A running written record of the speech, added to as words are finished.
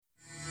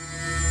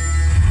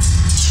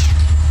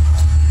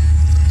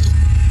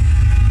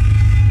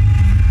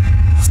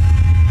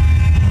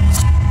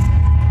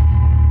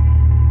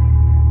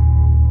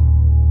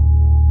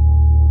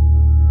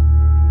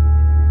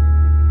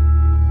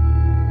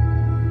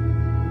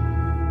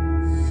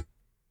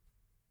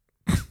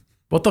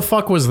What the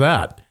fuck was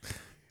that?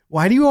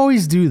 Why do you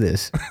always do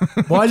this?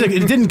 Why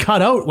it didn't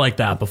cut out like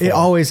that before? It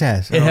always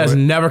has. It has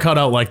never cut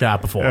out like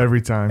that before.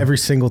 Every time. Every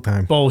single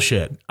time.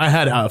 Bullshit. I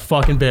had a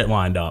fucking bit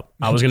lined up.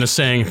 I was going to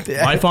sing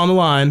Life on the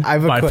Line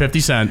by 50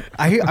 Cent.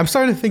 I'm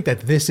starting to think that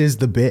this is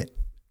the bit.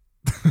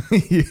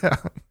 Yeah.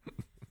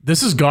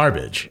 This is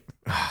garbage.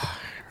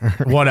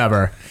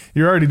 Whatever.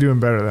 You're already doing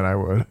better than I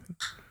would.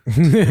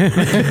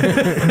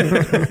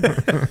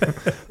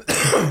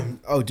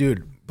 Oh,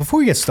 dude. Before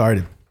we get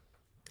started,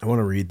 I want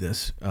to read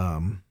this.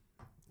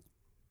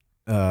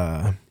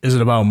 Is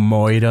it about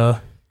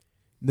Moida?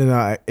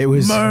 No, it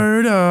was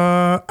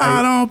Murder.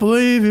 I don't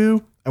believe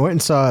you. I went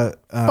and saw.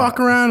 Fuck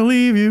around and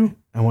leave you.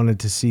 I wanted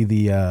to see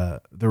the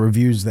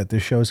reviews that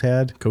this show's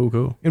had.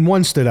 Cool. And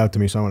one stood out to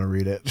me, so I want to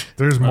read it.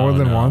 There's more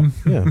than one.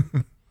 Yeah.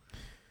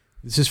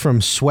 This is from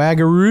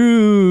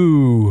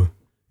Swaggeroo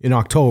in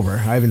October.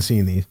 I haven't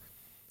seen these.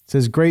 It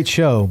says, great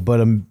show,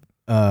 but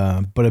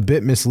a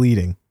bit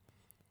misleading.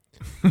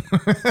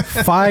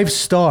 5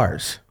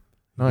 stars.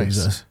 Nice.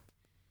 Jesus.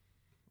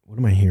 What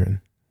am I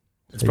hearing?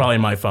 It's probably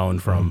my phone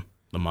from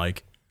the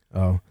mic.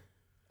 Oh.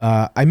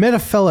 I met a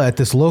fella at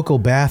this local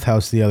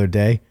bathhouse the other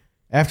day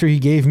after he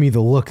gave me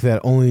the look that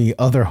only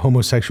other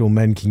homosexual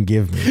men can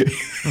give me.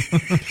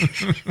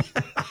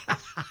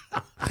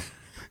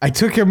 I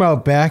took him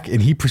out back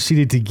and he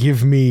proceeded to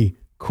give me,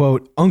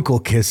 quote, uncle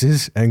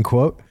kisses, end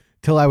quote,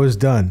 till I was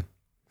done.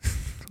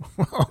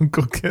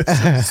 Uncle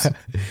kisses.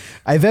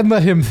 I then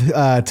let him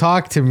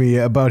talk to me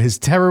about his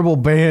terrible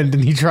band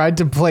and he tried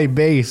to play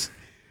bass,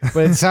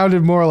 but it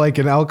sounded more like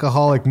an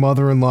alcoholic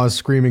mother-in-law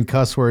screaming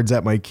cuss words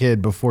at my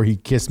kid before he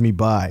kissed me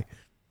bye.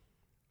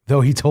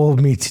 Though he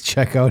told me to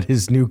check out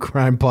his new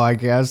crime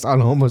podcast on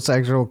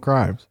homosexual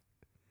crimes.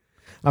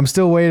 I'm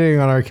still waiting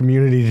on our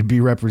community to be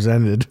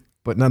represented,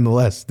 but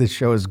nonetheless, this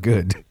show is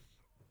good.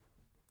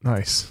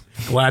 Nice.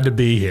 Glad to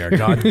be here.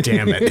 God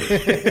damn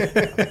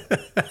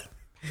it.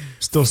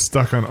 Still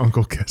stuck on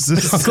Uncle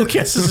Kisses. Uncle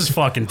Kisses is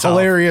fucking tough.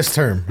 Hilarious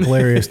term.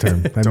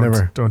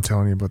 Don't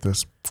tell any about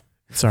this.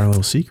 It's our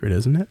little secret,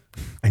 isn't it?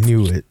 I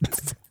knew it.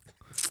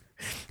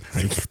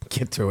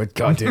 Get to it.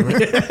 God damn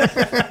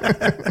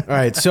it. All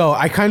right. So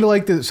I kind of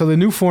like the, so the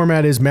new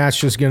format is Matt's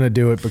just going to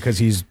do it because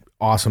he's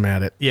awesome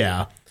at it.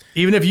 Yeah.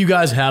 Even if you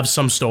guys have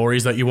some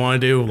stories that you want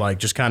to do, like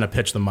just kind of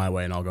pitch them my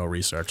way and I'll go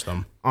research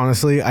them.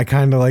 Honestly, I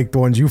kind of like the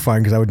ones you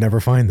find because I would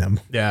never find them.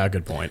 Yeah,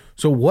 good point.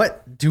 So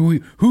what do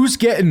we, who's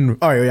getting,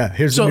 oh yeah,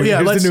 here's the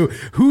new,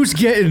 who's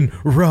getting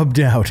rubbed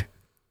out?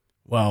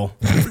 Well,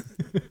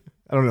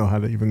 I don't know how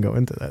to even go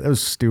into that. That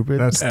was stupid.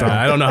 That's dumb.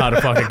 I don't know how to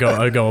fucking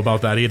go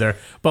about that either.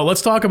 But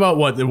let's talk about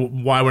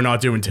why we're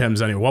not doing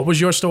Tim's anyway. What was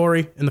your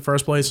story in the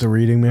first place? The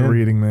reading man. The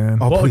reading man.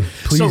 Oh, Well,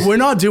 please. So we're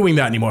not doing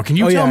that anymore. Can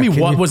you tell me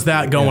what was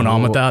that going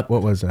on with that?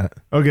 What was that?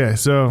 Okay,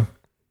 so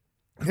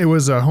it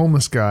was a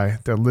homeless guy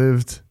that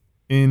lived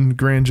in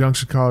Grand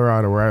Junction,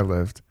 Colorado, where I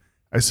lived.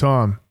 I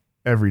saw him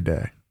every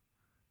day.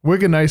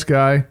 Wicked nice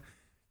guy.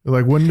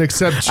 Like, wouldn't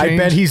accept change. I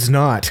bet he's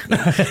not. No.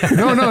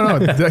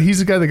 He's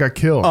the guy that got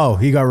killed. Oh,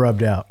 he got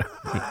rubbed out.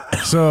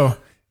 So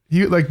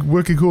he, like,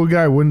 wicked cool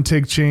guy, wouldn't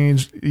take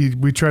change.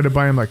 We tried to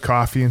buy him like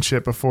coffee and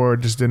shit before,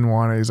 just didn't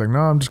want it. He's like, no,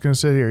 I'm just gonna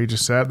sit here. He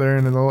just sat there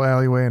in a little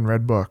alleyway and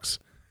read books.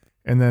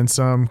 And then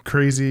some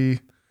crazy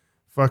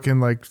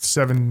fucking like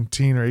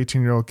 17 or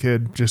 18-year-old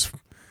kid just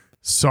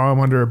saw him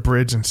under a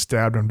bridge and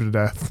stabbed him to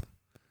death.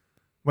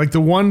 Like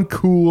the one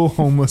cool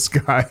homeless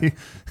guy,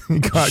 he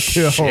got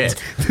killed.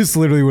 This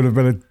literally would have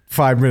been a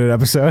 5-minute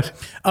episode.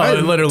 Oh,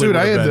 it literally. Dude,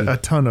 I would have had been. a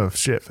ton of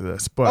shit for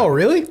this. But Oh,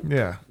 really?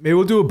 yeah. Maybe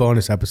we'll do a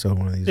bonus episode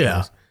one of these Yeah.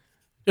 days.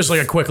 Just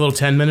like a quick little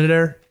 10-minute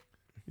there.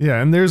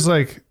 Yeah, and there's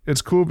like,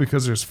 it's cool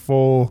because there's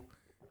full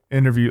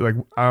interview, like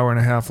hour and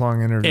a half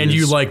long interviews. And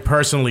you like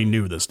personally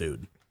knew this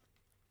dude.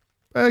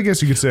 I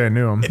guess you could say I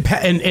knew him. In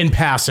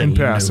passing, In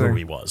passing. you knew who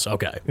he was.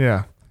 Okay.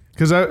 Yeah.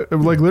 Because I,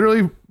 like,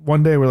 literally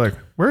one day we're like,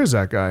 where is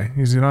that guy?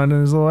 He's not in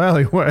his little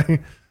alleyway.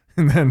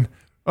 And then,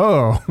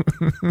 oh.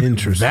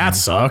 Interesting. That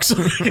sucks.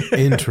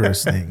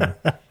 Interesting.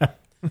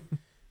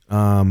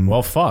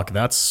 Well, fuck.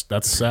 That's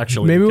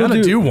actually. Maybe we'll kind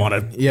of do- do want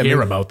to yeah, hear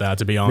maybe- about that.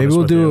 To be honest, Maybe we'll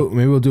with do you.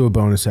 maybe we'll do a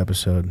bonus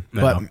episode.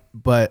 Yeah.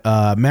 But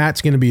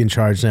Matt's gonna be in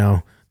charge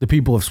now. The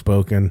people have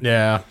spoken.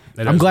 Yeah.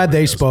 it I'm is glad what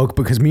they it is. spoke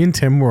because me and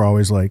Tim were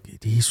always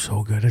like, he's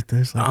so good at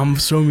this. Like, I'm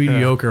so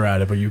mediocre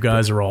at it, but you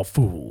guys are all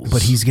fools.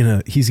 but he's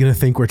gonna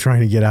think we're trying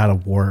to get out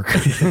of work.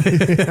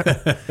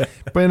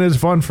 But it's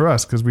fun for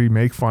us because we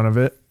make fun of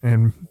it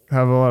and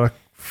have a lot of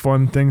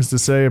fun things to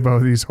say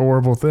about these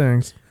horrible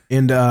things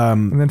And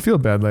and then feel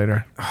bad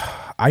later.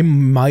 I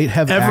might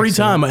have every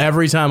time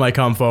I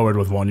come forward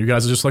with one, you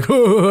guys are just like,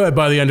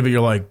 by the end of it, you're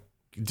like,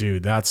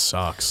 dude, that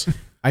sucks.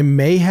 I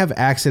may have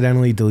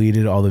accidentally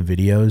deleted all the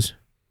videos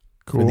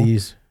Cool. for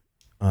these.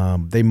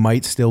 They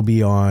might still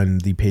be on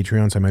the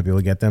Patreon, so I might be able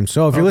to get them.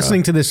 So if you're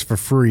listening to this for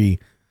free,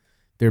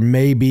 there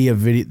may be a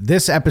video.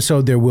 This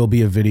episode, there will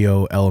be a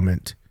video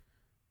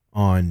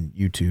on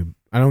YouTube.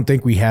 I don't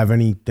think we have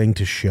anything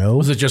to show.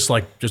 Was it just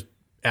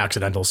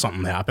accidental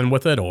something happened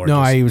with it, or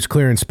No, just, I was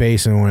clearing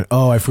space and went,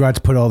 I forgot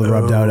to put all the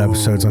rubbed out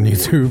episodes on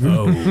YouTube.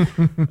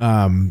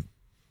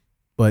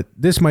 but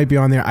this might be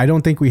on there. I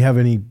don't think we have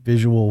any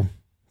visual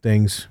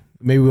things.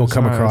 Maybe we'll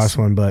come across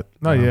one, but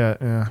not yet.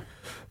 Yeah.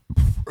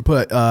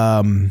 But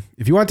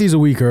if you want these a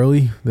week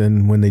early,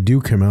 then when they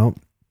do come out,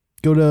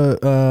 go to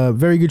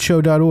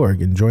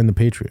verygoodshow.org and join the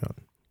Patreon.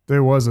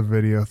 There was a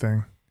video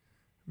thing.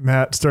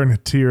 Matt starting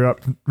to tear up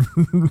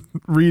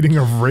reading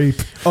of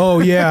rape. Oh,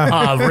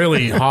 yeah.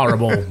 Really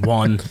horrible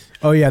one.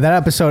 Oh, yeah. That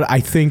episode, I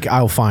think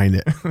I'll find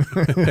it.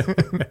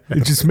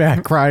 It's just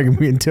Matt crying and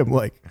me and Tim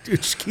like,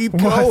 just keep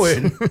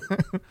going.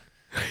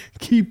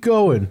 Keep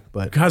going.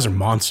 But You guys are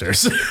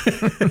monsters.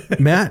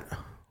 Matt,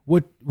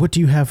 what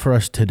do you have for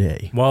us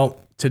today? Well,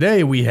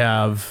 today we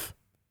have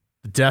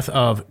the death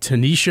of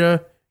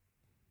Tynisha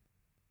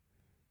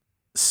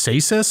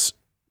Ysasis,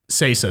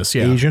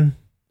 yeah. Asian?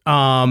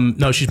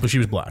 No, she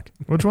was black.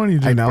 Which one you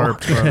I just know.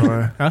 burped, by the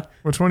way? Huh?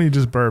 Which one you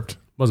just burped?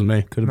 Wasn't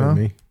me. Could have No?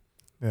 been me.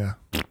 Yeah.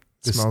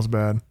 This- Smells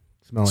bad.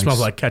 Smells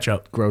like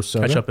ketchup. gross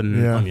soda. Ketchup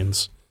and Yeah.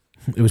 onions.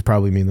 It was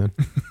probably me then.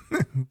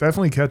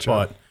 Definitely ketchup.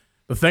 But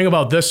the thing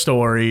about this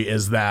story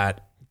is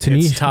that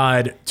it's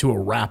tied to a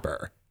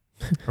rapper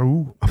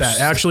Ooh. that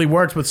actually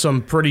worked with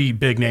some pretty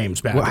big names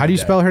back. How do you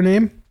spell her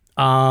name?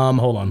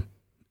 Hold on.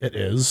 It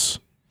is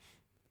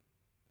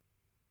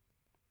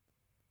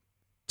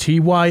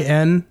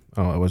TYNISHA.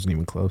 Oh, it wasn't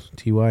even close.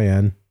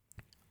 TYN.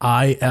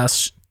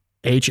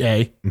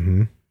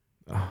 Mm-hmm.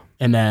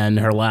 And then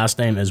her last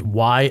name is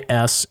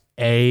YSASIS.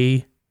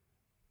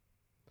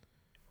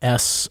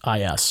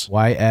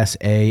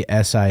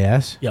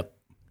 YSASIS. Yep.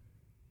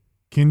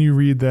 Can you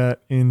read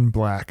that in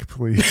black,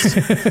 please?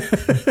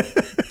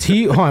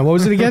 Hold on, what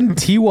was it again?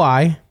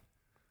 TY.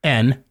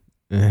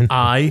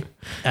 NISHA.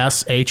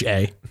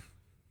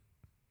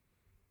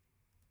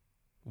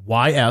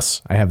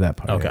 YS. I have that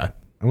part. Okay.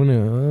 I'm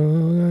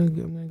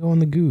gonna go on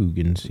the Goog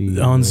and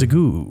see On the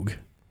Goog.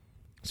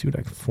 see what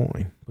I can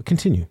find. But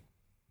continue.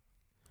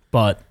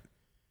 But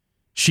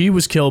she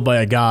was killed by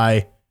a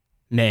guy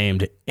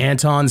named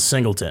Antron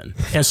Singleton.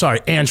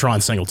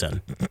 Antron?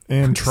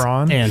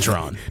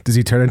 Antron. Does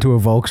he turn into a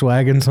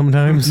Volkswagen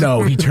sometimes?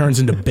 No, he turns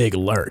into Big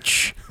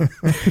Lurch.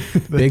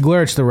 Big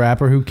Lurch, the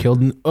rapper who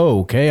killed.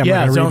 Okay, I'm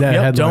not gonna read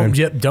that headline.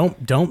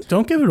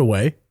 Don't give it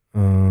away.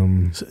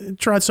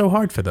 Tried so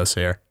hard for this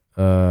here.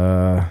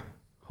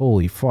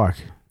 Holy fuck.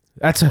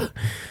 That's a.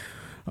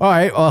 All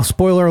right. Well,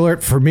 spoiler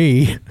alert for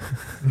me.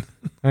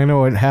 I know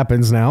what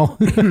happens now.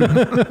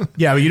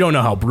 Yeah, but you don't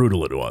know how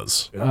brutal it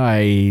was.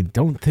 I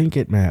don't think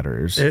it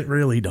matters. It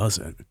really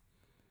doesn't.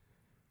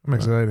 I'm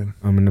excited.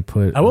 I'm gonna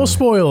put. I will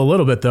spoil a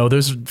little bit though.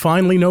 There's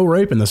finally no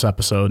rape in this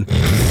episode,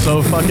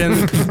 so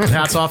fucking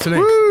hats off to me.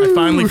 I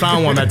finally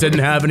found one that didn't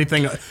have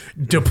anything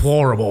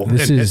deplorable.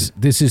 This is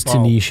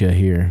Tynisha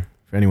here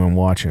for anyone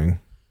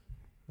watching.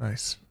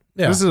 Nice.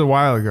 Yeah. This is a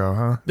while ago,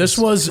 huh? This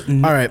was all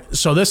right.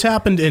 So this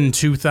happened in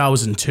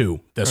 2002.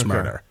 This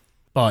murder,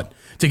 but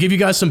to give you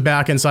guys some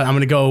back insight, I'm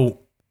going to go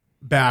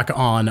back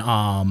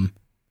on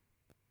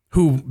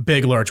who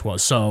Big Lurch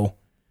was. So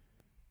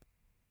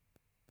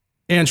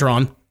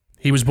Antron,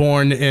 he was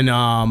born in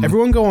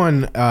Everyone go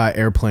on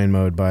airplane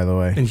mode, by the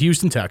way. in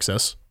Houston,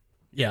 Texas.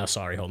 Yeah,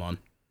 sorry, hold on.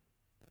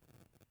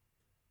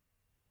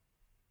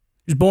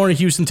 He was born in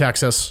Houston,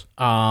 Texas.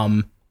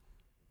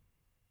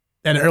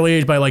 At an early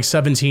age, by like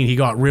 17, he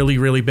got really,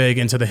 really big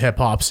into the hip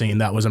hop scene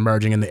that was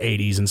emerging in the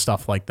 80s and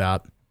stuff like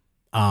that.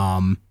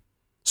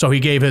 So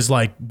he gave his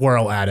like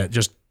whirl at it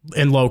just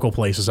in local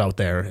places out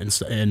there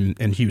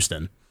in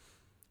Houston.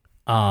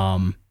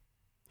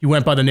 He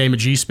went by the name of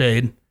G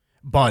Spade,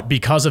 but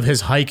because of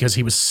his height, because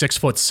he was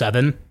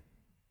 6'7",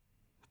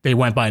 they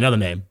went by another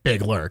name,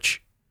 Big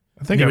Lurch.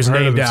 I think he was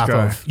named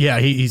after.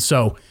 Yeah,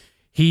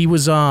 he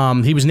was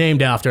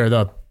named after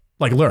the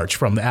like Lurch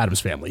from the Addams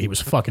Family. He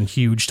was fucking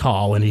huge,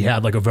 tall, and he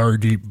had like a very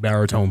deep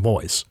baritone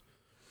voice.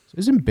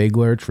 Isn't Big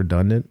Lurch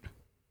redundant?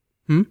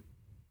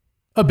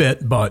 A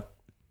bit, but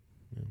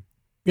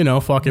you know,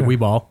 fuck it, we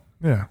ball.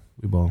 Yeah.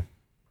 We ball.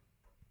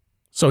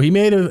 So he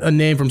made a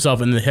name for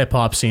himself in the hip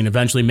hop scene,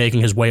 eventually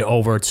making his way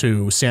over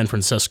to San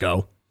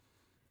Francisco,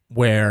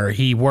 where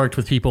he worked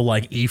with people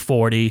like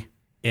E40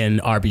 in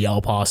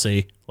RBL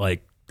Posse.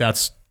 Like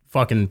that's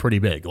fucking pretty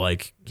big.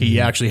 Like he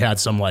actually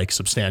had some like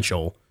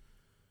substantial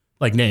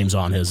like names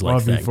on his like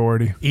Love thing.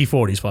 E40.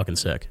 E40's fucking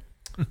sick.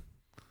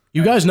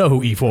 You guys know who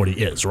E40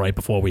 is, right?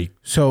 Before we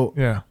So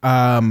Yeah.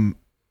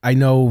 I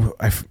know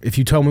if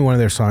you tell me one of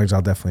their songs,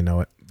 I'll definitely know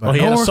it. But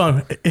he had a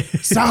song.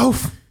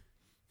 South.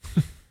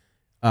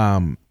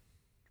 look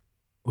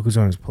who's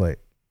on his plate.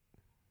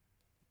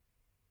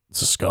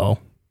 It's a skull.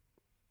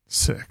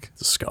 Sick.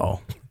 It's a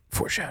skull.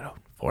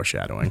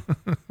 Foreshadowing.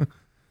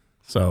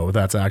 So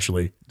that's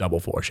actually double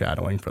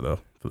foreshadowing for the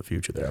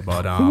future there.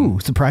 But Ooh,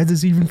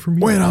 surprises even for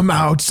me. When I'm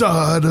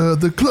outside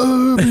of the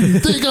club and you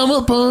think I'm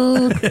a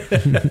punk.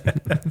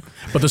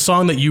 but the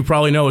song that you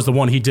probably know is the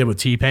one he did with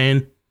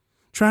T-Pain.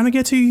 Trying to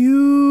get to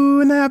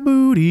you and that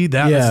booty.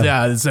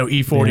 So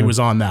E40 was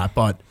on that.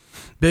 But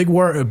Big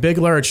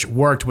Lurch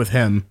worked with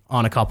him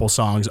on a couple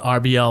songs.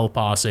 RBL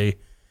Posse.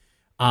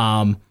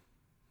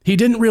 He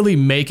didn't really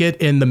make it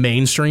in the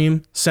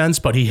mainstream sense,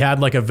 but he had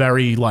like a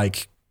very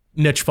like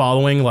niche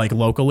following like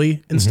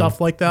locally and stuff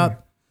like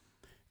that.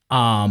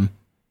 And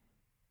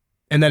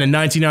then in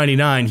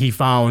 1999 he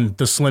found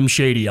the Slim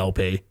Shady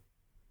LP,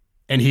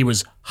 and he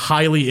was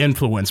highly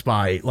influenced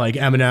by like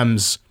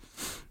Eminem's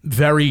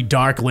very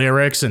dark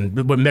lyrics and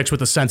mixed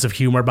with a sense of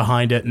humor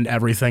behind it and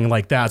everything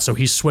like that. So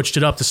he switched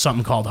it up to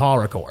something called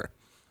horrorcore.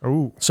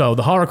 Oh, So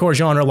the horrorcore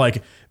genre,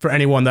 like for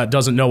anyone that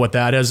doesn't know what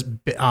that is,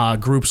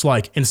 groups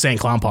like Insane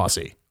Clown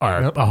Posse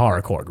are a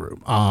horrorcore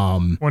group.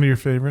 one of your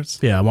favorites?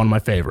 Yeah, one of my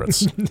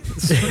favorites.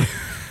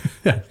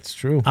 It's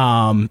true.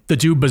 The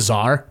dude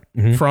Bizarre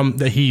from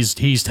the he's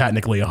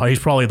technically he's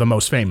probably the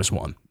most famous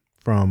one.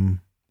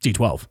 From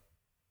D12.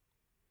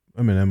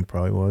 Eminem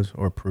probably was,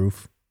 or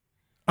Proof.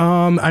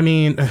 I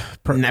mean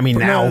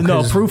now,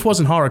 no, 'cause- Proof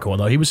wasn't horrorcore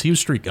though. He was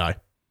street guy.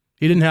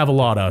 He didn't have a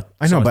lot of.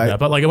 I know, songs but like that.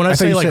 But like when I thought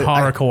say you like said-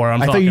 horrorcore,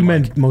 I'm I talking thought you like,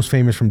 meant most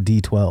famous from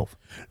D12,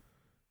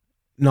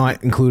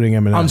 not including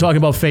Eminem. I'm talking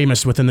about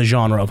famous within the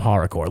genre of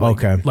horrorcore.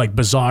 Like, Okay. like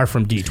Bizarre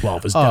from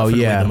D12 is Oh,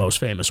 definitely yeah. the most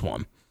famous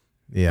one.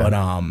 Yeah.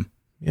 But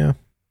yeah.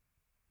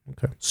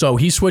 Okay. so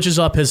he switches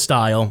up his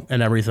style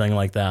and everything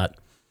like that.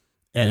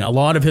 And a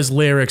lot of his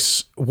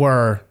lyrics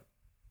were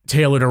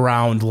tailored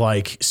around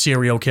like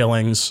serial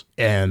killings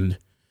and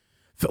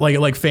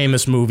like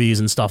famous movies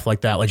and stuff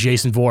like that. Like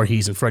Jason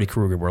Voorhees and Freddy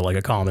Krueger were like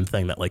a common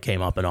thing that like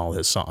came up in all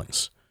his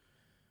songs.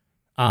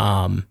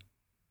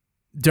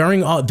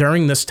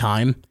 During this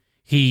time,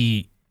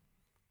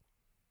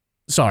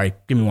 sorry,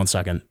 give me 1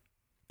 second.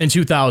 In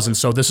 2000,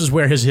 so this is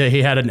where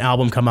he had an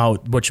album come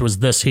out, which was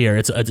this here.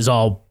 It's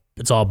all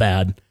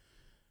bad.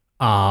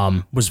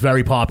 Was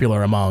very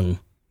popular among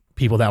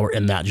people that were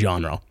in that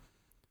genre.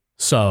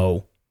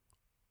 So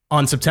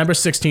on September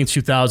 16th,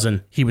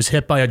 2000, he was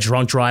hit by a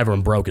drunk driver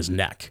and broke his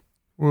neck.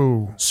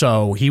 Whoa.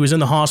 So he was in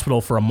the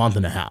hospital for a month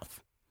and a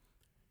half.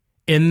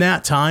 In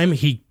that time,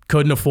 he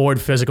couldn't afford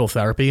physical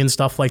therapy and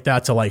stuff like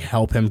that to like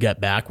help him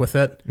get back with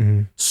it.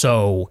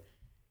 So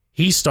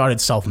he started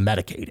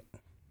self-medicating.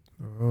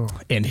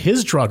 And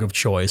his drug of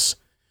choice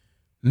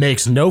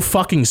makes no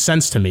fucking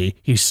sense to me.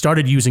 He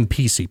started using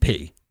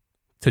PCP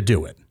to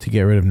do it. To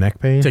get rid of neck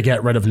pain? To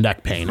get rid of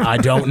neck pain. I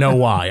don't know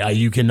why.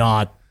 You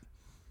cannot.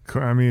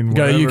 I mean,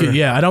 You whatever.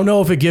 can, I don't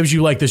know if it gives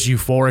you like this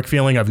euphoric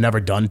feeling. I've never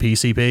done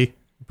PCP.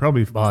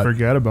 Probably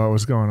forget about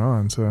what's going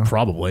on. So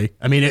Probably.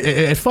 I mean,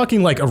 it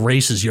fucking like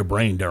erases your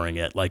brain during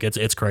it. Like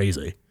it's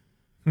crazy.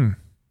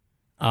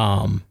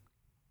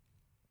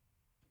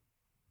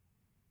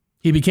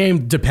 He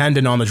became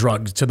dependent on the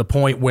drug to the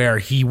point where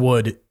he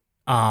would,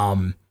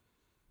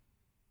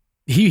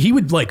 he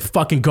would like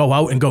fucking go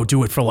out and go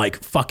do it for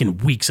like fucking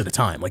weeks at a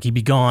time. Like he'd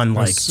be gone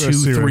like I see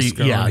where 2, 3. it's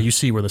going. Yeah, you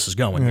see where this is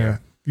going yeah,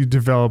 here. you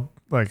develop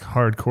like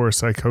hardcore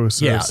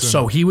psychosis. Yeah, and-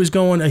 so he would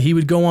go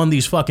on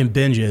these fucking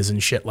binges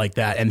and shit like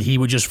that, and he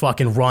would just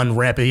fucking run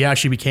rampant. He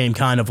actually became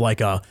kind of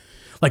like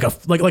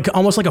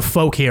almost like a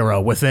folk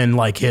hero within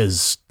like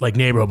his like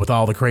neighborhood with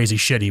all the crazy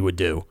shit he would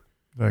do.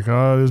 like,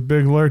 oh, this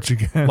big lurch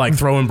again. Like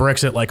throwing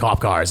bricks at like cop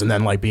cars and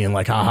then like being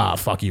like, haha,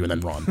 fuck you, and then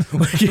run.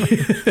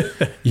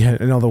 Yeah,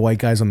 and all the white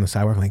guys on the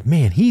sidewalk were like,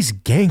 man, he's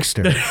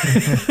gangster.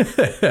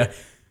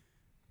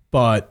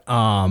 But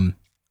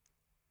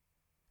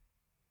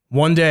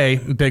one day,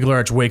 Big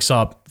Lurch wakes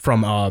up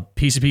from a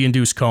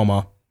PCP-induced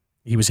coma.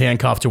 He was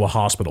handcuffed to a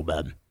hospital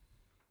bed.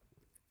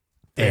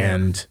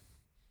 And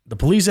the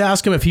police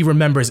ask him if he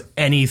remembers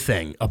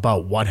anything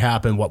about what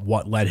happened,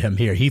 what led him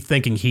here. He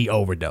thinking he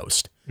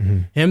overdosed.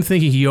 Him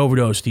thinking he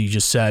overdosed, he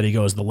just said, he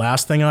goes, the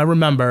last thing I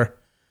remember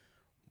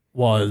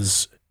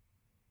was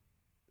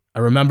I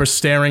remember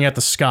staring at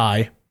the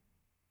sky,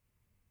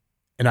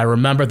 and I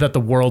remember that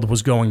the world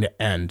was going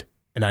to end,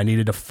 and I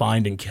needed to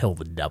find and kill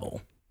the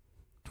devil.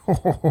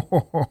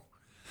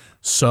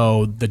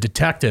 So the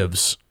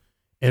detectives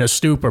in a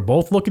stupor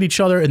both look at each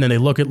other, and then they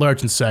look at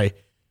Lurch and say,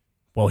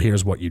 well,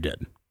 here's what you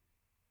did.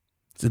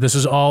 So this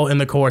is all in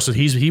the course of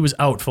he was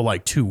out for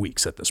like 2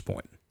 weeks at this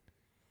point.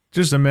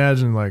 Just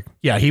imagine, like,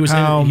 Yeah, he was in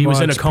a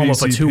much coma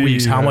for 2 PCP,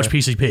 weeks. How yeah. much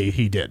PCP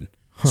he did?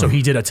 So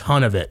he did a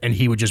ton of it, and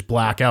he would just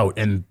black out.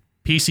 And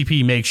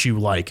PCP makes you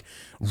like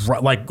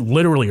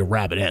literally a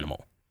rabid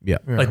animal. Yeah.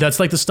 Like that's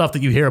like the stuff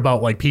that you hear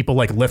about, like people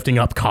like lifting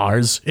up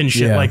cars and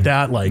shit Yeah. like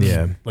that. Like,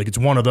 Yeah. like it's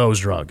one of those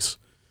drugs.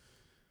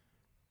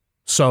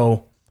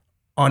 So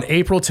on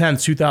April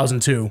 10th,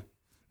 2002,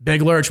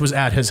 Big Lurch was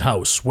at his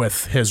house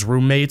with his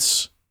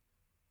roommates.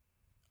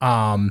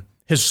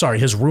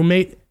 His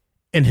roommate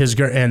and his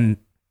girlfriend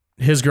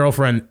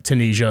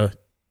Tynisha.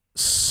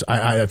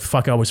 I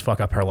always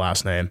fuck up her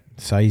last name.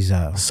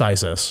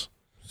 Ysasis.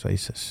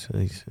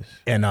 Ysasis.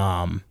 And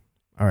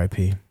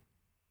R.I.P.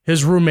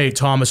 his roommate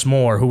Thomas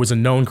Moore, who was a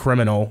known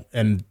criminal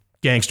and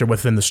gangster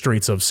within the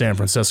streets of San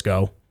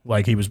Francisco,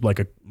 like he was like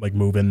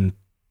moving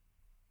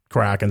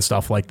crack and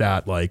stuff like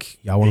that.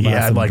 Like Y'all wanna he buy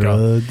had some like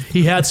drugs?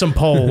 he had some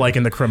pull like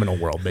in the criminal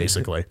world,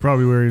 basically.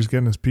 probably where he's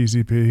getting his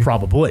PCP.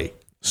 Probably.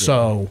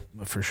 So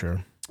For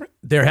sure.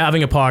 they're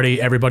having a party,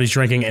 everybody's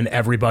drinking, and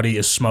everybody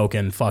is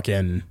smoking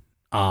fucking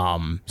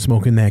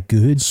Smoking that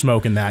good?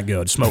 smoking that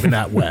good, smoking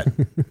that wet.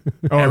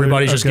 Oh,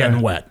 Everybody's just okay.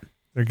 getting wet.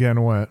 They're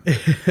getting wet.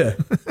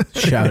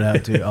 Shout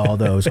out to all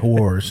those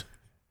whores.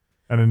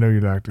 I didn't know you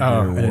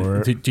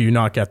Dr. Do you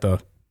not get the?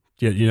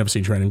 You never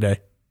seen Training Day?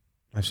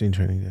 I've seen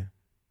Training Day.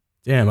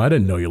 Damn, I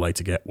didn't know you like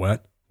to get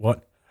wet.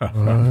 What?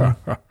 I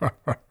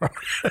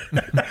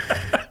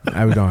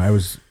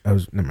was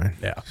never mind.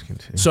 Yeah.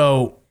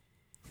 So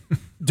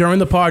during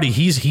the party,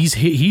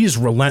 he's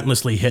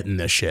relentlessly hitting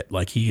this shit.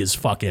 Like he is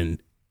fucking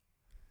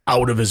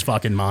out of his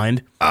fucking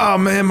mind. Oh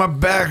man, my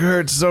back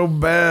hurts so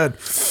bad.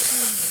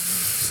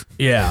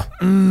 Yeah.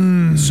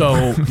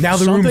 So now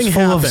the room's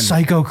full of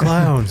psycho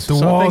clowns. The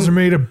walls are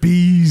made of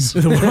bees.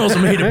 The walls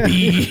are made of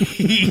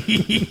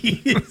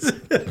bees.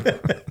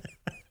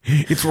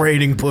 It's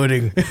raining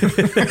pudding.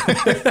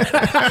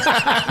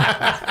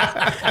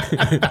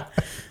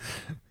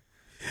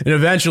 And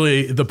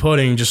eventually the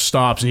pudding just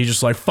stops and he's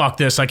just like, fuck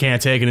this, I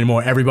can't take it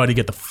anymore. Everybody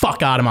get the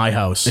fuck out of my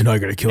house. And I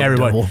gotta kill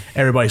everybody.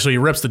 Everybody. So he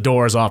rips the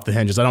doors off the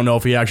hinges. I don't know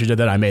if he actually did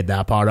that. I made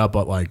that part up,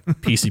 but like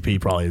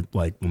PCP probably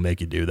like will make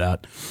you do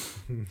that.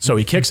 So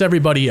he kicks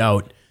everybody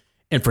out.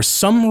 And for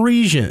some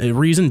reason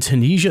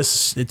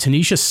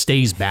Tynisha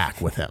stays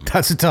back with him.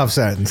 That's a tough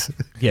sentence.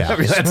 Yeah. I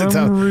mean, that's a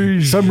tough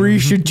reason. Some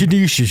reason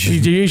Tynisha.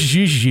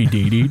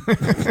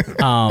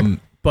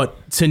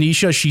 But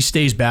Tynisha, she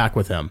stays back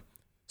with him.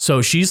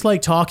 So she's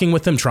like talking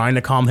with him, trying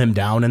to calm him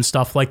down and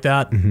stuff like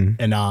that. Mm-hmm.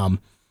 And I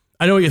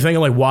know what you're thinking,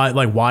 like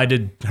why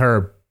did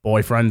her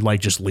boyfriend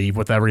like just leave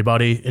with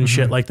everybody and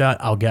shit like that?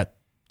 I'll get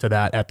to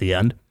that at the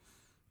end.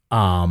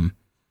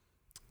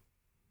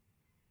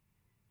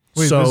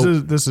 Wait,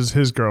 so, this is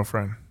his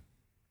girlfriend.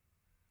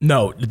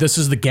 No, this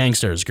is the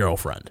gangster's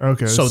girlfriend.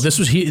 Okay. So this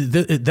was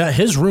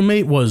his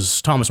roommate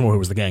was Thomas More, who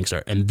was the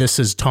gangster, and this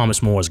is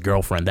Thomas More's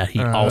girlfriend that he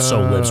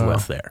also lives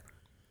with there.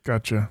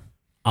 Gotcha.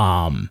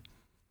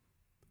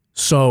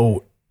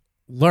 So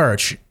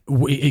Lurch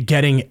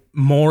getting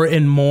more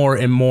and more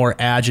and more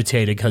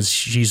agitated because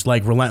she's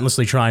like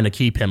relentlessly trying to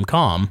keep him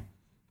calm,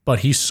 but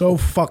he's so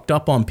fucked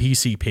up on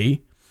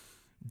PCP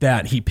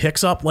that he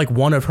picks up like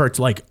one of her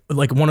like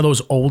one of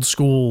those old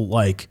school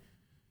like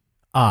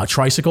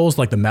tricycles,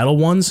 like the metal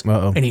ones,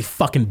 and he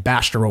fucking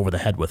bashed her over the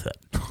head with it.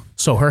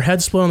 So her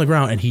head split on the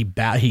ground, and he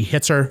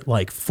hits her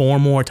like 4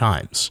 more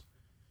times,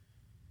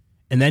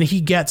 and then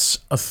he gets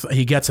a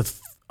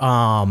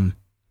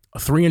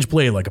 3-inch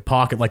blade, like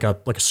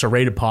a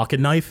serrated pocket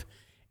knife,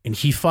 and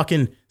he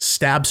fucking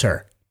stabs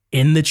her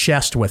in the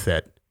chest with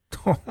it,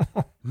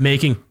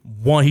 making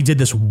one. He did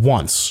this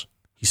once.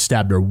 He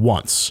stabbed her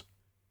once.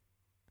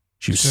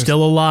 She was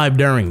still alive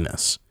during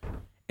this.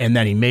 And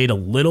then he made a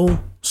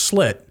little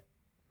slit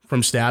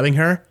from stabbing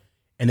her.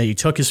 And then he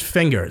took his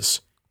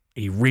fingers,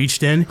 he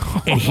reached in,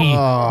 and he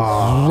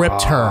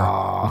ripped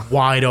her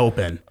wide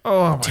open,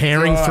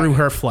 tearing through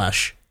her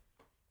flesh.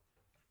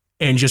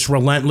 And just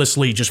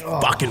relentlessly just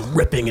fucking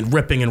ripping and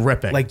ripping and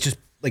ripping. Like just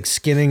like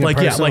skinning a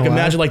person alive?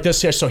 Imagine like this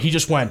here. So he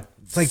just went...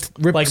 It's like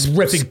ripping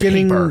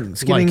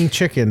skinning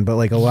chicken, but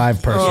like a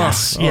live person.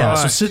 Yes, yeah.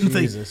 So sit and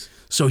think...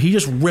 So he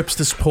just rips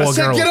this poor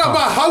girl. Get out of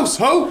my house,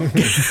 ho!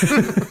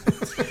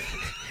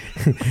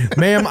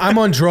 Ma'am, I'm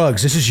on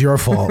drugs. This is your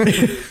fault.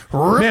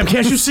 Ma'am,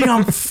 can't you see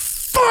I'm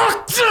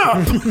fucked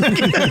up?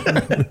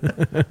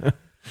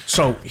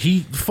 So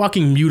he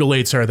fucking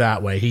mutilates her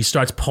that way. He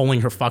starts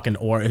pulling her fucking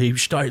he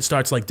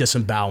starts like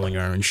disemboweling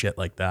her and shit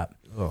like that.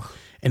 Ugh.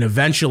 And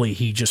eventually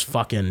he just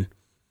fucking,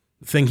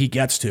 the thing he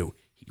gets to,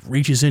 he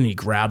reaches in, he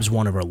grabs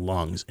one of her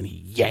lungs and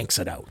he yanks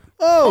it out.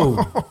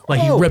 Oh.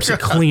 Like he rips it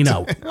clean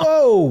out.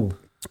 Whoa.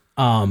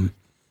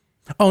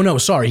 Oh no,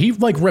 sorry. He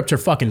like ripped her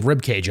fucking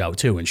rib cage out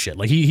too and shit.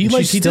 Like he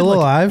like she's still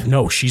alive?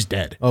 No, she's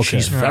dead. Okay.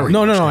 She's very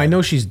No. dead. I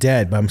know she's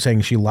dead, but I'm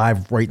saying she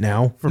live right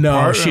now. For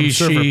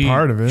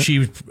part of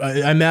it.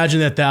 I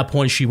imagine at that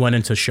point she went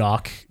into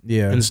shock.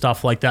 Yeah. And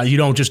stuff like that. You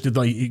don't just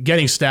like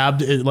getting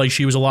stabbed like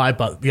she was alive,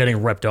 but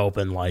getting ripped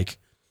open like.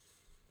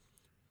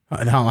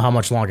 And how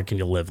much longer can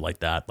you live like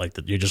that? Like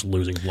that you're just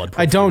losing blood.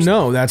 I don't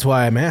know. That's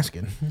why I'm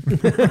asking.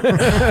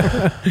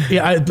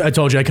 Yeah, I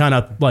told you I kind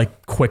of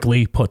like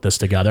quickly put this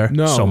together.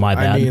 No, so my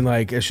bad. I mean,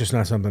 like it's just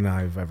not something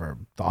I've ever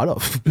thought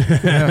of.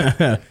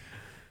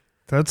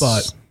 That's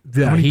how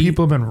many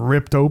people have been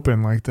ripped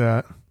open like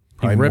that.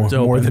 He ripped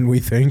more than we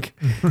think.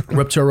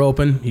 Ripped her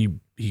open.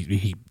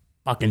 He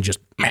fucking just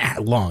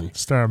lung.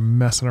 Started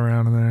messing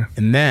around in there.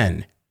 And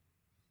then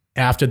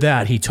after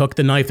that, he took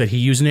the knife that he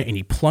used in it and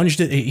he plunged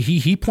it.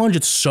 He plunged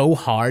it so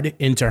hard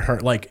into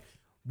her, like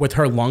with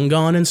her lung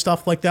gone and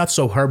stuff like that.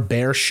 So her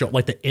bare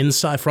like the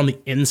inside, from the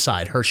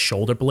inside, her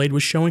shoulder blade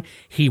was showing.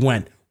 He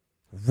went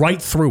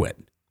right through it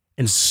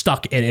and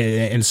stuck it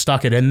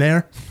in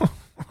there. Oh,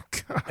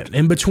 God. And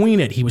in between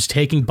it, he was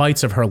taking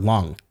bites of her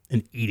lung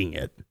and eating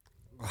it.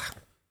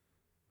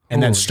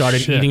 And then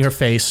started eating her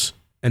face,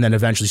 and then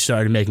eventually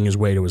started making his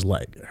way to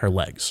her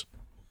legs.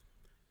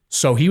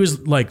 So he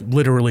was like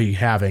literally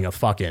having a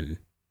fucking.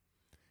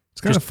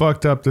 It's kind of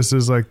fucked up. This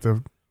is like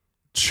the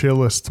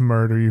chillest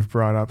murder you've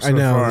brought up so I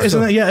know. far.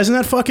 Isn't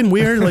that fucking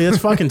weird? Like that's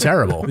fucking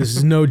terrible. This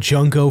is no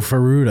Junko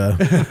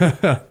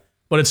Furuta.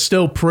 But it's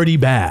still pretty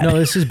bad. No,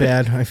 this is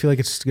bad. I feel like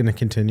it's going to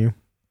continue.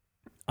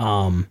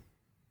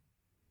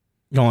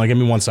 Hold on, give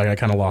me 1 second. I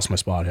kind of lost my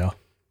spot here.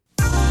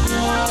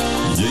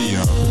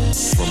 Yeah,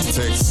 from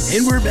Texas.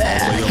 And we're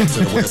back. Way up to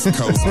the West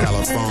Coast,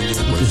 California.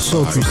 The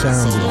sultry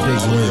sounds of Big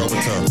all the way Lip.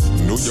 over to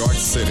New York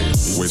City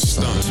with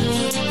stunners.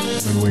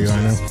 Remember where you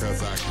are now?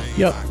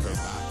 Yep.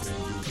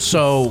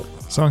 So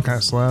Song kind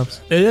of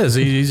slaps. it is.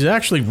 He's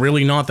actually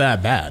really not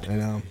that bad. I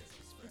know.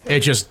 It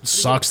just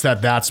sucks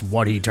that that's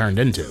what he turned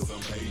into.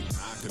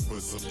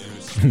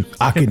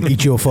 I can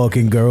eat your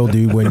fucking girl,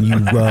 dude. When you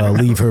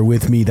leave her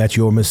with me, that's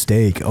your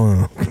mistake.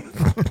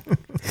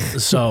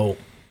 So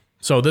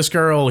this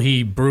girl,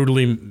 he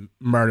brutally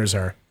murders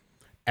her.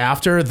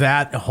 After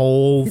that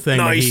whole thing,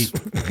 Nice.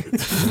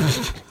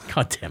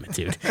 God damn it,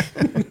 dude.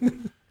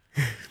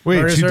 Wait,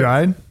 Where she is her?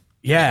 died?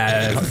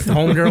 Yeah,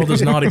 homegirl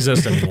does not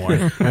exist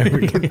anymore.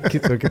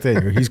 So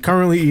continue. He's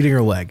currently eating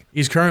her leg.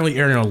 He's currently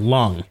eating a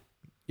lung.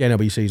 Yeah, no,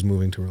 but you say he's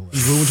moving to her leg.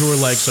 He's moving to her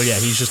leg, so yeah,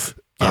 he's just.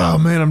 Oh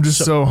man, I'm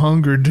just so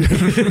hungry, dude. This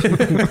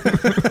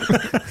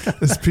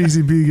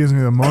PCB gives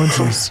me the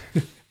munchies.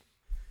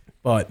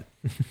 But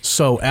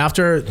so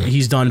after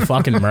he's done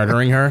fucking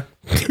murdering her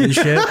and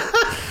shit,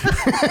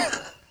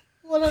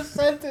 What a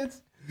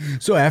sentence.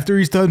 So after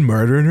he's done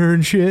murdering her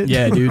and shit?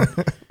 yeah, dude,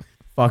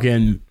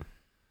 fucking,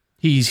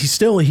 he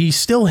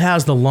still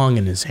has the lung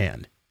in his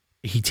hand.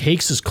 He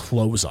takes his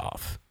clothes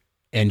off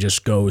and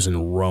just goes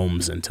and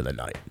roams into the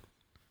night,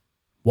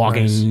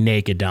 walking Nice.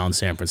 naked down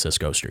San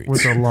Francisco streets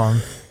With a lung.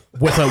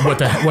 with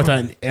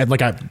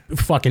a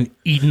fucking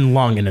eaten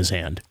lung in his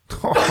hand.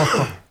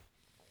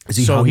 Is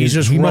he So hung he's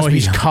his- just he must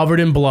he's be, covered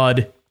in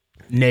blood,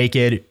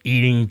 naked,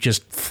 eating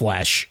just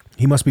flesh.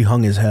 he must be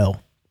hung as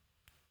hell.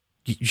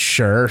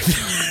 Sure.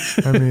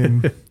 I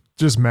mean,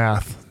 just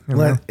math. You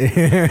know?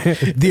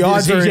 The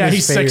odds are in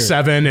he's his favor.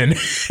 6'7"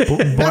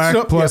 and Black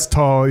not- plus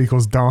tall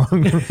equals dong.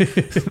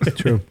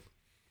 True.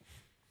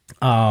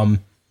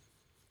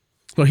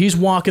 so he's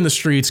walking the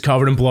streets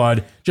covered in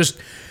blood, just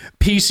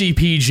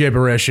PCP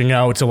gibberishing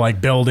out to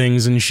like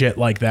buildings and shit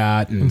like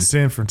that In and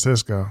San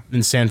Francisco.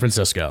 in San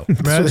Francisco.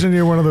 Imagine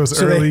you're one of those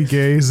so they- early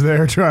gays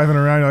there driving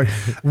around. You're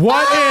like,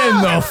 What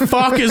in the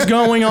fuck is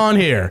going on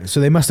here? So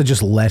they must have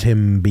just let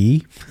him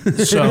be.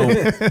 So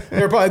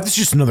They're probably, this is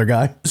just another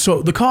guy.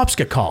 so the cops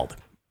get called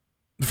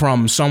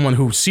from someone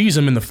who sees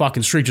him in the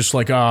fucking street, just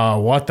like,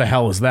 what the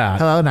hell is that?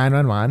 hello,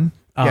 911.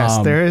 Yes,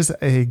 Um, there is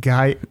a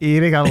guy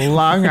eating a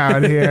lung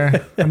out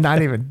here. I'm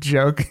not even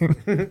joking.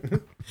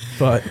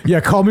 But Yeah,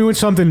 call me when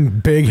something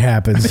big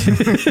happens.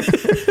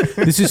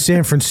 This is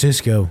San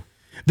Francisco.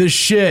 there's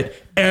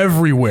shit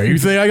everywhere. You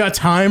think I got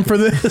time for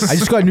this? I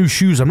just got new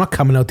shoes. I'm not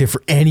coming out there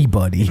for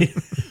anybody.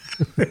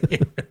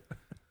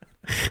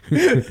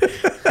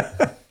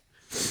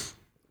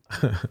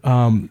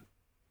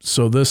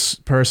 So this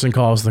person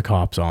calls the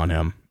cops on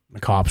him. The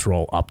cops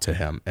roll up to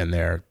him, and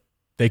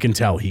they can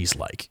tell he's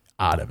like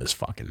out of his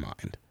fucking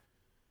mind.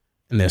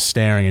 And they're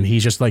staring, and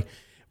he's just like,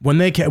 when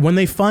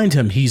they find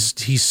him, he's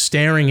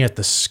staring at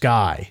the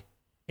sky,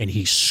 and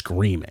he's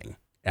screaming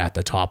at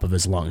the top of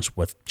his lungs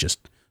with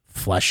just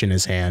flesh in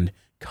his hand,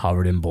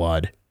 covered in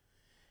blood.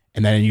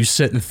 And then you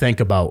sit and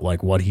think about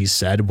like what he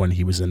said when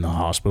he was in the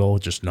hospital,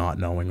 just not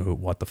knowing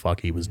what the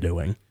fuck he was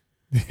doing.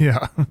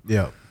 Yeah.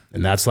 Yeah.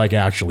 And that's like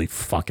actually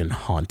fucking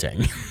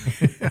haunting.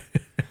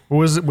 What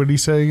was it? What did he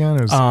say again?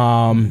 It was,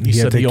 He He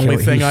had said to the only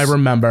kill- thing I he's-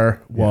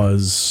 remember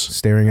was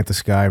Staring at the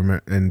sky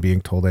and being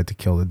told I had to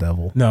kill the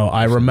devil. no.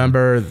 I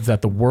remember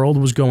that the world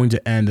was going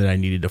to end and I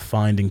needed to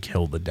find and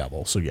kill the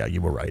devil. So yeah, you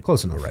were right.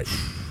 Close You were enough. right.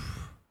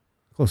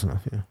 Close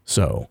enough, yeah.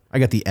 So I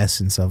got the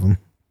essence of him.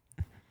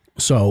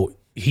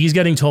 he's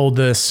getting told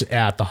this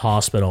at the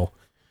hospital,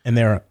 and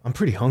they're I'm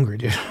pretty hungry,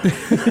 dude.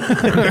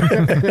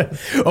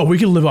 oh, we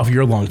can live off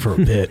your lung for a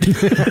bit.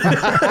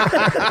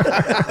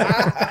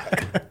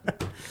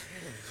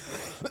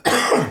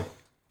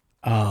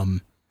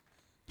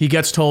 He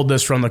gets told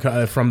this from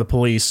the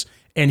police,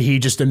 and he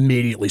just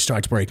immediately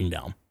starts breaking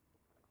down.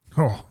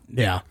 oh,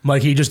 Yeah,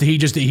 like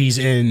he's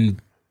in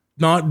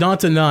not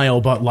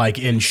denial, but like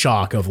in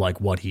shock of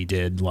like what he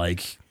did.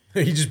 Like,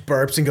 He just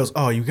burps and goes,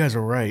 "Oh, you guys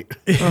are right."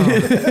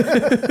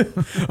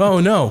 oh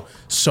no.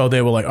 So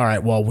they were like, all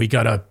right, well, we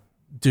gotta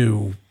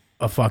do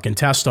a fucking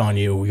test on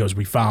you because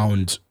we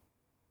found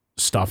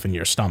stuff in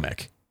your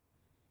stomach,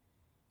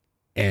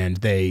 and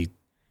they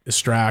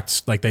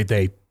extract like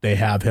they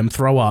have him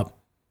throw up,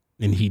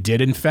 and he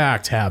did in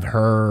fact have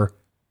her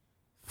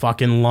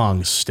fucking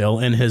lungs still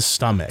in his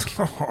stomach.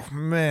 oh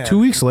man. 2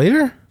 weeks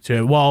later?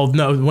 Well,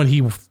 no, when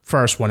he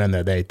first went in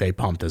there, they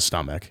pumped his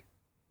stomach.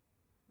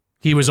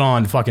 He was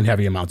on fucking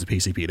heavy amounts of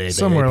PCP. They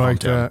Somewhere like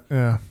pumped him. that.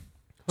 Yeah.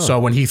 So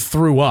when he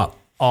threw up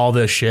all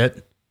this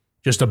shit,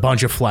 just a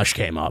bunch of flesh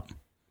came up.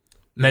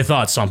 And they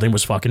thought something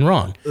was fucking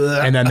wrong.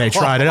 And then they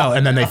tried it out.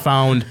 And then they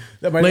found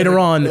later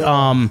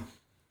on,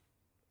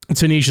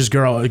 Tanisha's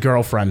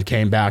girlfriend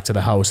came back to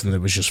the house and it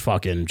was just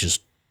fucking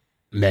just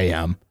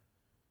mayhem.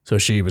 So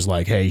she was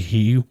like, hey,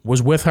 he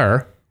was with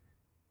her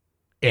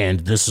and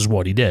this is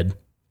what he did.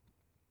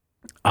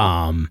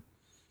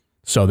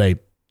 So they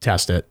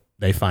test it.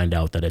 They find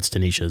out that it's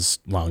Tanisha's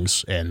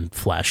lungs and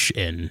flesh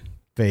in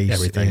face,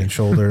 everything. and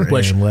shoulder,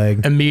 Which and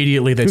leg.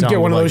 Immediately they tell Get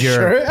him, one of like, those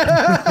you're,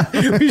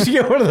 shirts. We should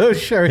get one of those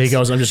shirts. he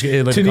goes, I'm just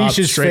like,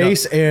 Tanisha's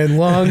face and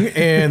lung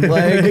and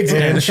leg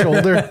and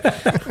shoulder.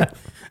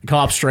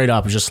 Cop straight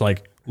up is just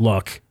like,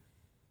 look,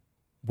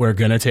 we're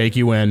going to take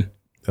you in.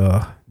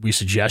 We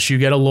suggest you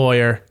get a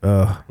lawyer.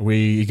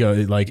 We go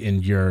like,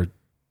 and you're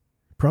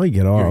probably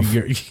get off.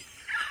 You're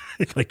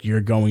like, you're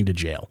going to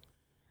jail.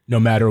 No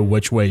matter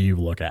which way you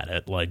look at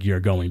it, like, you're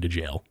going to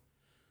jail.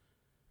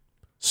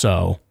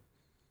 So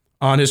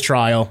on his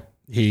trial,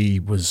 he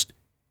was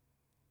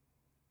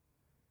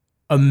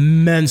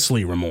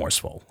immensely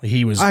remorseful.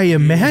 He was, I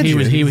imagine.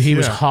 he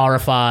was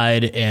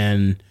horrified,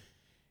 and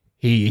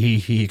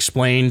he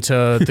explained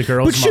to the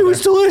girl's But she mother,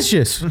 was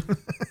delicious.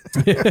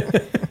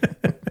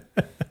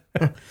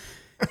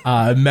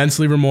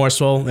 immensely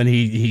remorseful, and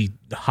he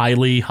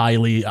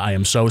highly, I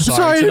am so sorry,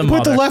 Sorry, I to didn't the put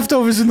mother. the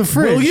leftovers in the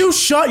fridge. Will you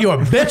shut your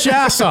bitch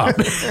ass up?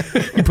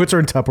 He puts her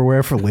in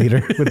Tupperware for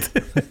later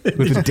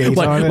with a date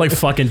on it. like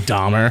fucking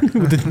Dahmer.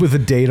 with a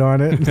date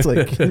on it. It's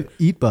like,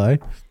 eat by.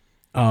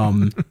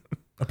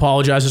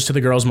 Apologizes to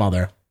the girl's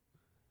mother,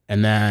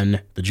 and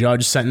then the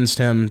judge sentenced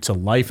him to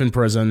life in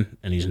prison,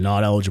 and he's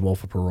not eligible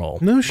for parole.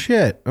 No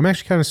shit. I'm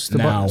actually kind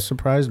Now- of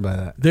surprised by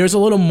that. There's a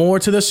little more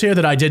to this here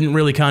that I didn't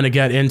really kind of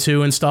get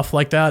into and stuff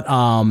like that.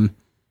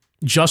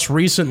 Just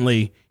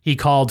recently, he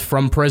called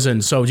from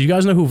prison. So do you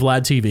guys know who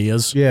Vlad TV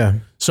is? Yeah.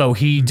 So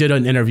he did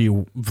an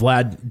interview.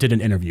 Vlad did an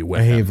interview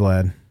with I hate him.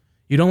 Vlad.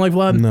 You don't like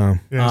Vlad? No.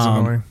 Yeah, it's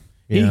annoying.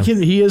 Yeah.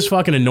 He is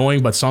fucking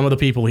annoying, but some of the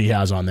people he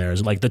has on there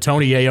is like the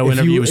Tony Ayo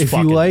interview is If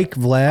fucking you like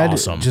Vlad,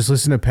 awesome. just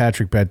listen to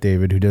Patrick Bet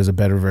David, who does a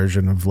better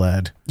version of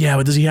Vlad. Yeah,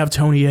 but does he have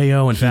Tony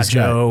Ayo and Fat He's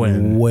got Joe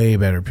and way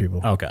better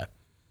people. okay?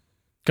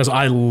 Because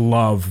I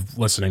love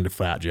listening to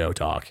Fat Joe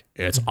talk.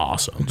 It's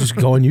awesome. Just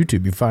go on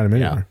YouTube, you find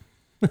him anywhere.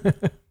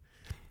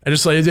 I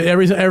just like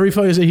every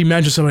time he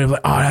mentions somebody, I'm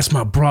like, oh, that's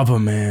my brother,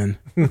 man.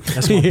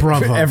 That's my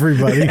brother.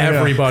 Everybody.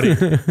 Everybody.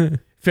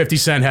 50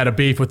 Cent had a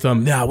beef with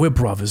them. Yeah, we're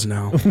brothers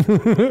now.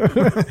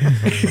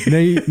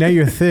 now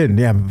you're thin.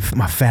 Yeah,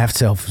 my fat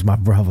self is my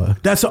brother.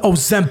 That's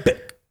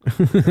Ozempic.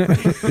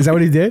 Is that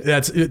what he did?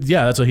 That's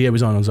what he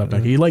was on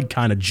Ozempic. He like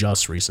kind of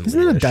just recently.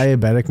 Isn't it a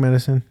diabetic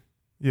medicine?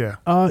 Yeah.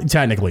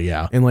 Technically,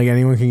 yeah. And like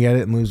anyone can get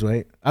it and lose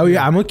weight? Oh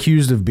yeah, I'm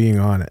accused of being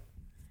on it.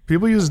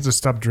 People use it to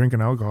stop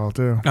drinking alcohol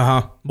too.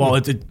 Well,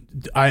 I'm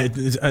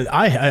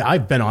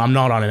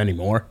not on it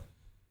anymore.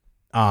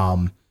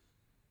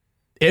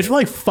 It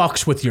like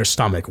fucks with your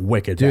stomach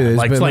wicked. Dude, there's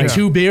like been, like like-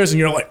 2 beers and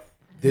you're like,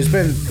 There's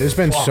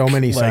been so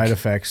many like- side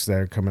effects that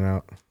are coming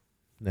out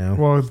now.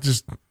 Well, it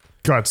just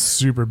got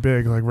super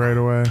big like right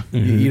away.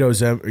 You eat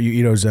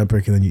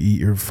Ozempic and then you eat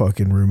your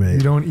fucking You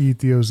roommate. don't eat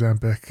the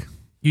Ozempic.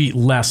 you eat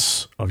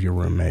less of your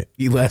roommate.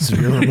 Eat less of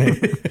your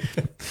roommate.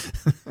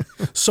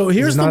 So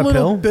here's not the a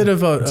little pill? bit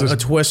of a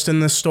twist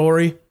in this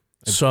story.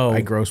 So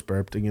I gross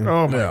burped again.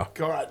 Oh my Yeah.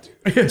 god,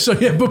 so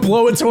yeah, but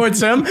blow it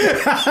towards him.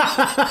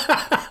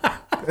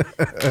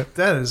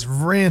 that is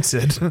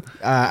rancid.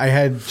 I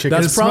had chicken.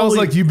 It That's smells probably-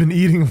 like you've been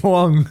eating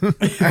lung.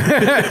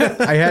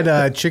 I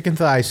had chicken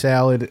thigh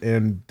salad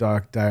and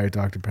Diet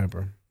Dr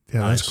Pepper. Yeah,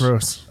 Nice. that's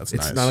gross. That's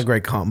It's nice. not a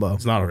great combo.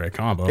 It's not a great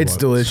combo. It's but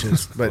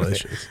delicious, but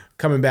delicious.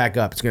 coming back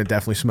up, it's gonna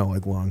definitely smell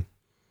like lung.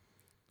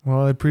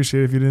 Well, I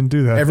appreciate if you didn't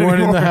do that. Everyone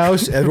in anymore.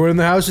 everyone in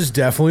the house is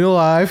definitely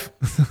alive.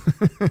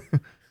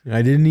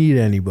 I didn't eat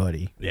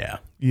anybody. Yeah.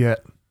 Yeah.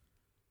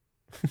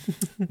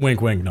 Wink,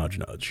 wink, nudge,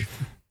 nudge.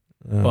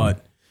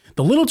 But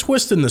the little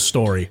twist in the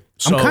story.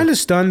 So, I'm kind of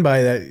stunned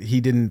by that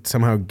he didn't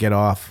somehow get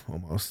off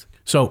almost.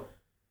 So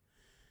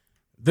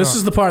this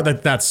is the part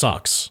that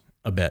sucks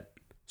a bit.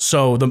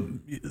 So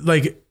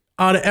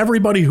out of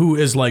everybody who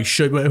is like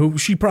who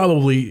she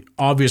probably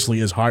obviously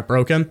is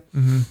heartbroken.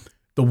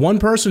 The one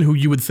person who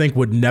you would think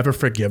would never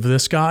forgive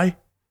this guy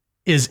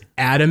is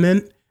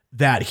adamant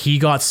that he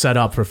got set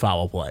up for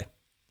foul play.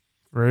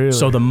 Really?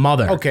 So the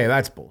mother. Okay,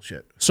 that's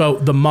bullshit. So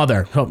the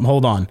mother,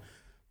 hold on.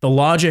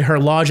 Her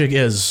logic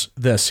is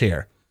this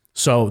here.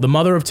 So the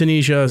mother of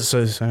Tynisha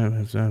Ysasis,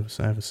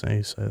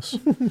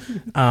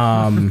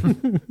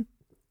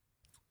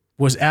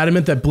 was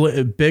adamant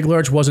that Big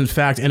Lurch was in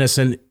fact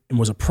innocent and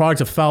was a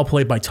product of foul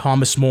play by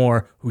Thomas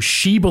More, who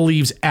she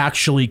believes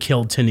actually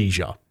killed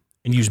Tynisha,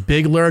 and used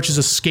Big Lurch as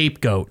a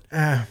scapegoat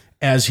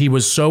as he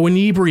was so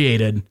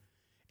inebriated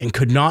and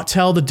could not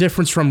tell the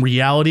difference from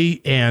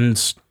reality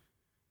and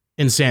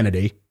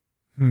insanity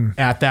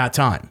at that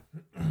time.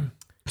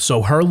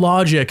 So her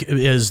logic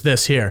is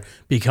this here,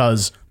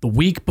 because the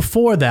week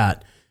before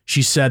that,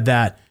 she said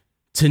that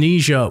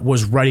Tynisha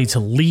was ready to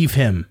leave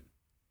him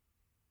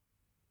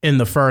in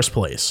the first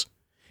place.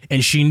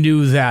 And she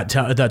knew that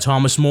that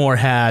Thomas More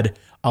had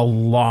a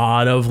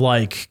lot of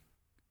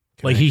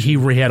he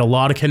had a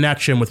lot of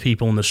connection with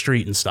people in the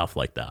street and stuff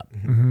like that.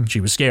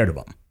 She was scared of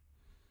him.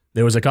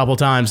 There was a couple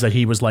times that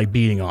he was like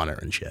beating on her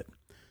and shit.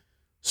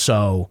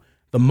 So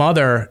the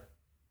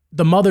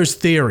mother's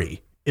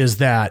theory is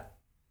that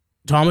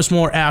Thomas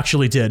More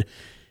actually did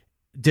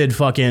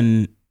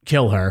fucking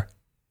kill her,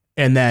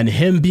 and then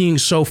him being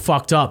so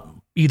fucked up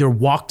either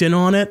walked in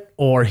on it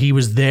or he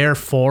was there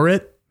for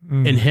it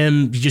and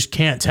him, you just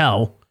can't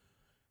tell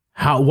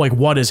how, like,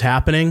 what is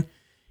happening.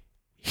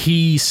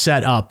 He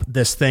set up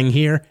this thing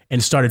here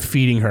and started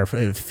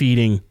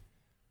feeding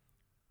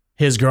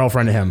his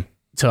girlfriend to him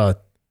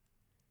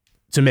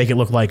to make it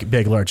look like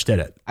Big Lurch did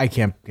it. I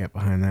can't get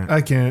behind that.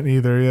 I can't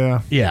either.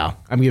 Yeah. Yeah.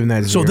 I'm giving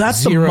that So zero.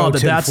 that's the Zero mother.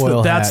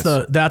 tinfoil hats.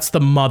 That's the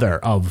mother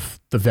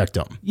of the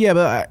victim. Yeah,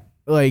 but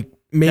maybe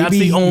That's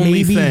the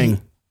only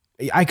thing.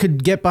 I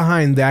could get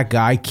behind that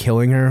guy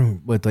killing her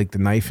with like the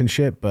knife and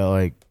shit,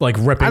 but like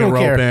Ripping I a don't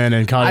rope care. in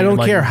and cutting. I don't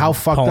like, care how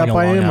fucked pulling up a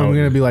I lung am. out. I'm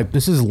gonna be like,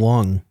 this is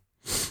lung.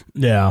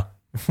 Yeah.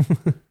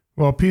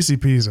 Well,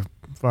 PCP is a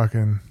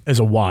fucking. It's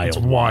a wild. It's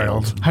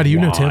wild. How do you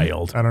know, Tim?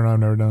 Wild. I don't know. I've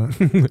never done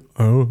it.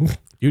 Oh,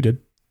 You did.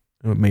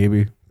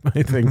 maybe.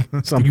 I think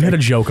something. You had a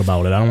joke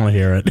about it. I don't want to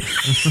hear it.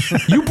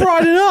 You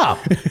brought it up.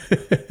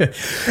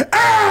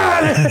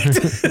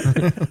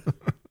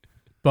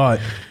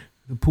 But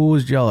The pool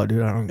was jello,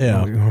 dude. I don't Yeah. know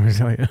what you want me to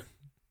tell you.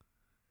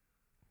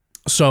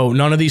 so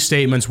none of these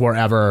statements were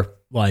ever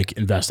like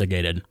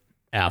investigated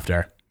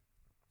after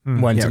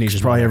when Yeah, 'cause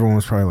Tanisha's probably murder. everyone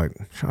was probably like,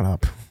 shut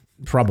up.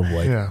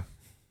 Probably. Yeah.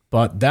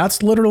 But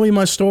that's literally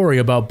my story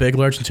about Big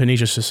Lurch and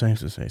Tynisha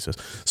Ysasis.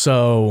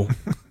 So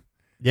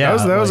yeah,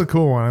 That was a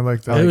cool one. I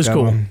like that. It was that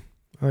cool. one.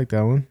 I like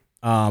that one.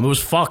 It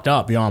was fucked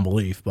up beyond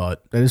belief,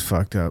 but That is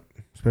fucked up,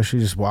 especially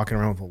just walking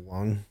around with a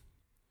lung,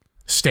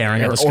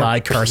 staring at the Or sky,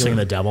 peeling. cursing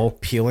the devil.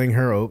 peeling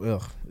her.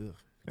 Ugh.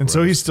 And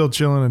so he's still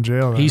chilling in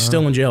jail. He's huh?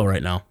 still in jail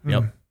right now.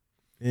 Yep.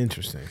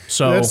 Interesting.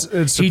 So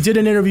It's he did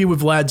an interview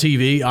with Vlad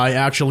TV. I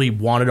actually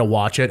wanted to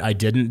watch it. I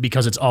didn't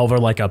because it's over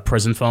like a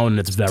prison phone and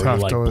it's very tough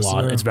like to listen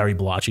to. it's very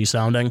blotchy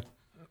sounding.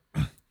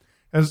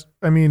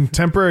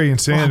 temporary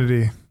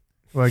insanity.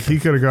 Like he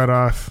could have got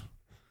off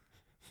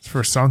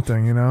for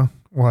something, you know?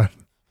 What?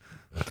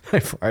 I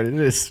farted.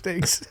 It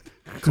stinks.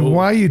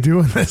 Why are you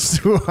doing this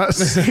to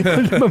us?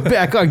 I'm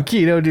back on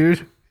keto,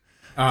 dude.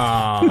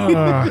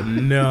 Oh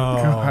no!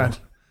 God.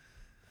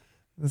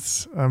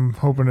 I'm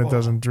hoping it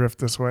doesn't drift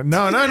this way.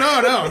 No.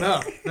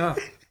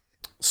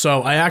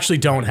 So I actually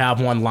don't have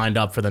one lined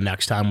up for the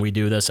next time we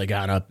do this. I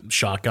gotta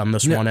shotgun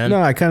this one in.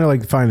 No, I kind of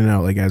like finding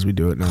out like as we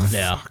do it now.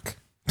 Yeah.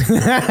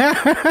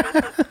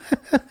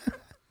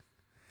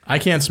 I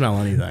can't smell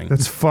anything.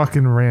 That's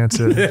fucking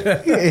rancid.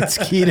 It's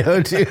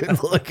keto,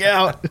 dude. Look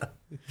out.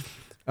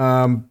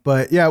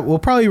 But yeah, we'll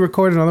probably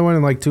record another one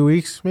in like 2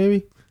 weeks,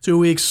 maybe. 2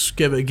 weeks.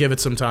 Give it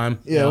some time.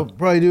 Yeah, we'll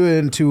probably do it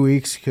in 2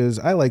 weeks because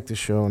I like the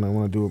show and I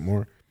want to do it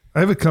more. I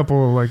have a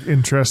couple of like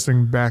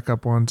interesting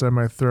backup ones I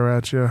might throw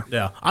at you.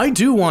 Yeah. I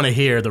do want to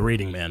hear the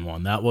Reading Man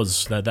one. That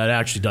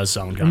actually does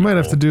sound We kind of might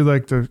have to do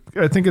like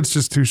I think it's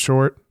just too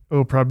short.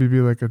 It'll probably be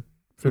like a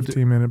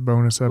 15-minute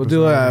bonus episode.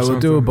 We'll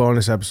do a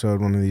bonus episode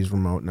one of these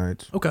remote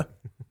nights. Okay.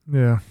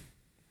 Yeah.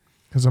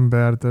 Because I'm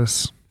bad at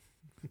this.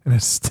 And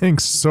it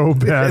stinks so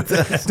bad.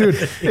 Dude,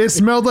 it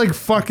smelled like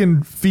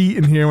fucking feet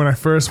in here when I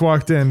first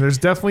walked in. There's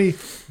definitely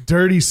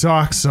dirty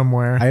socks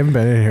somewhere. I haven't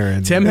been in here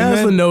in Tim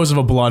has the nose of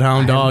a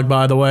bloodhound dog,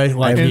 by the way.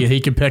 Like he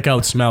can pick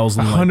out smells.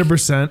 And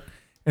 100%.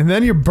 And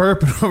then you're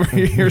burping over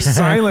here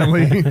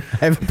silently.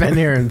 I haven't been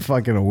here in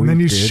fucking a week. And then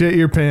you dude. shit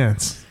your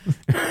pants.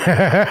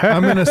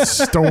 I'm in a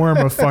storm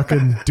of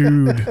fucking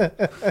dude.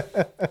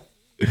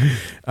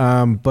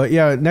 But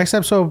yeah, next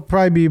episode will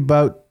probably be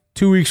about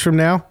 2 weeks from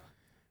now.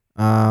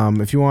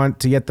 If you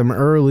want to get them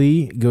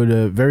early, go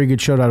to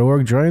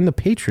verygoodshow.org. Join the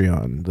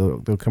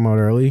Patreon. They'll come out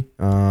early.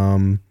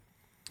 Listen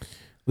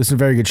to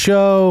Very Good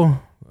Show.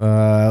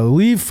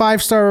 Leave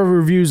 5-star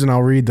reviews and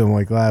I'll read them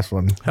like last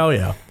one. Hell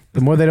yeah. The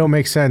more they don't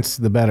make sense,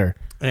 the better.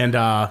 And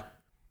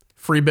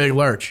free Big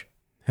Lurch.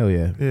 Hell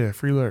yeah. Yeah,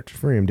 free lurch.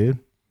 Free him, dude.